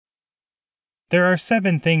There are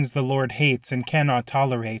 7 things the Lord hates and cannot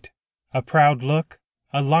tolerate: a proud look,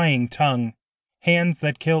 a lying tongue, hands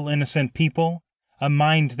that kill innocent people, a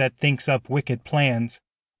mind that thinks up wicked plans,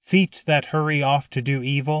 feet that hurry off to do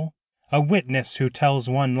evil, a witness who tells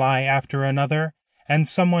one lie after another, and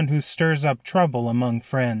someone who stirs up trouble among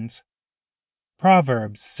friends.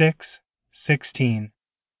 Proverbs 6:16.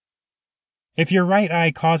 If your right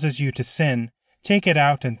eye causes you to sin, take it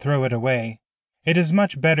out and throw it away. It is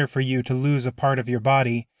much better for you to lose a part of your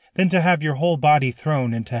body than to have your whole body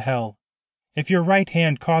thrown into hell. If your right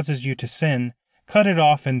hand causes you to sin, cut it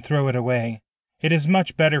off and throw it away. It is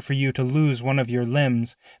much better for you to lose one of your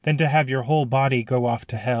limbs than to have your whole body go off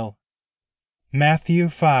to hell. Matthew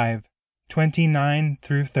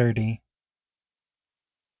 5:29-30.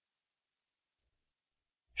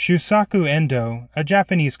 Shusaku Endo, a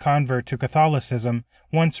Japanese convert to Catholicism,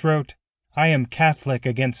 once wrote, "I am Catholic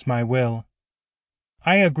against my will."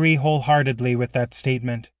 I agree wholeheartedly with that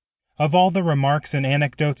statement. Of all the remarks and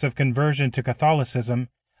anecdotes of conversion to Catholicism,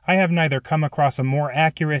 I have neither come across a more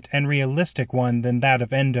accurate and realistic one than that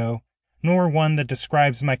of Endo, nor one that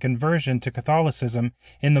describes my conversion to Catholicism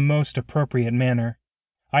in the most appropriate manner.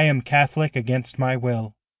 I am Catholic against my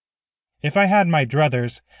will. If I had my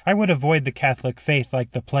druthers, I would avoid the Catholic faith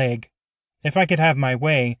like the plague. If I could have my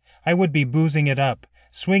way, I would be boozing it up,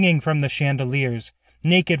 swinging from the chandeliers,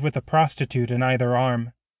 naked with a prostitute in either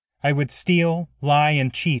arm. I would steal, lie,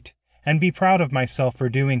 and cheat, and be proud of myself for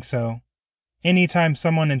doing so. Any time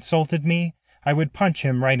someone insulted me, I would punch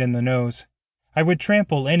him right in the nose. I would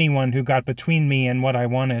trample anyone who got between me and what I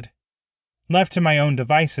wanted. Left to my own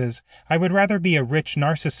devices, I would rather be a rich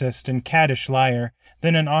narcissist and caddish liar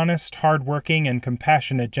than an honest, hard-working, and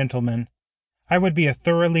compassionate gentleman. I would be a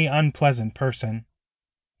thoroughly unpleasant person.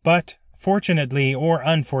 But, fortunately or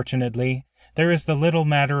unfortunately, there is the little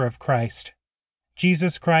matter of Christ.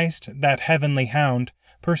 Jesus Christ, that heavenly hound,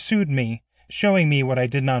 pursued me, showing me what I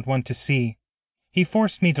did not want to see. He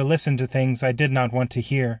forced me to listen to things I did not want to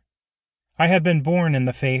hear. I had been born in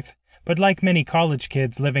the faith, but like many college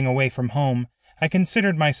kids living away from home, I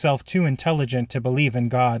considered myself too intelligent to believe in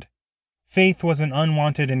God. Faith was an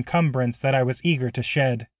unwanted encumbrance that I was eager to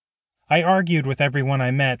shed. I argued with everyone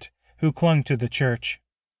I met who clung to the church.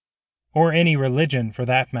 Or any religion, for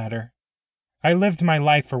that matter. I lived my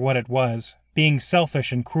life for what it was, being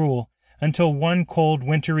selfish and cruel, until one cold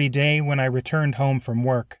wintry day when I returned home from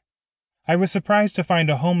work. I was surprised to find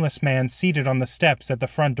a homeless man seated on the steps at the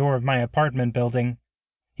front door of my apartment building.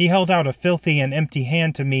 He held out a filthy and empty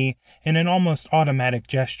hand to me in an almost automatic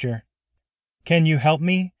gesture. "Can you help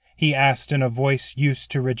me?" he asked in a voice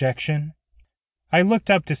used to rejection. I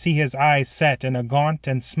looked up to see his eyes set in a gaunt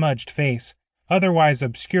and smudged face, otherwise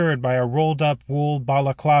obscured by a rolled-up wool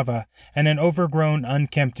balaclava and an overgrown,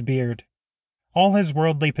 unkempt beard. All his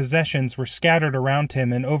worldly possessions were scattered around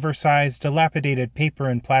him in oversized, dilapidated paper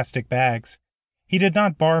and plastic bags. He did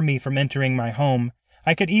not bar me from entering my home.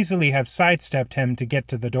 I could easily have sidestepped him to get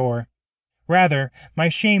to the door. Rather, my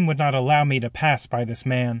shame would not allow me to pass by this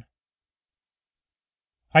man.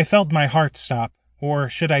 I felt my heart stop, or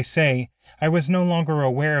should I say, I was no longer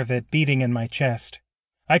aware of it beating in my chest.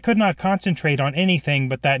 I could not concentrate on anything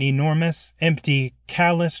but that enormous, empty,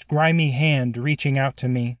 calloused, grimy hand reaching out to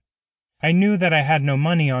me. I knew that I had no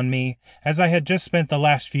money on me, as I had just spent the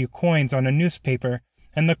last few coins on a newspaper,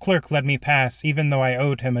 and the clerk let me pass even though I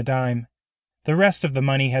owed him a dime. The rest of the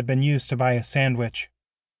money had been used to buy a sandwich.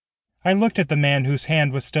 I looked at the man whose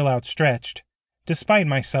hand was still outstretched. Despite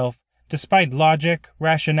myself, despite logic,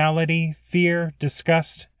 rationality, fear,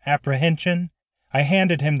 disgust, apprehension, I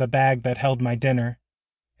handed him the bag that held my dinner.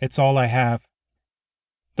 "It's all I have."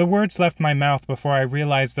 The words left my mouth before I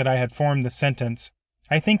realized that I had formed the sentence.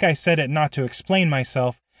 I think I said it not to explain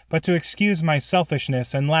myself, but to excuse my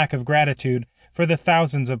selfishness and lack of gratitude for the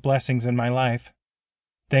thousands of blessings in my life.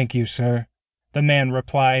 "Thank you, sir," the man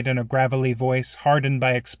replied in a gravelly voice hardened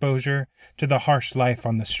by exposure to the harsh life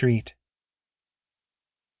on the street.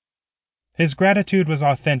 His gratitude was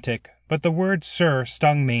authentic, but the word "sir"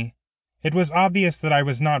 stung me. It was obvious that I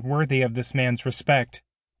was not worthy of this man's respect.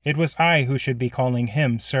 It was I who should be calling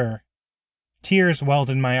him sir. Tears welled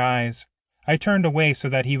in my eyes. I turned away so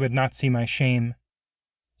that he would not see my shame.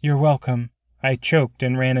 "You're welcome," I choked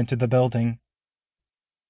and ran into the building.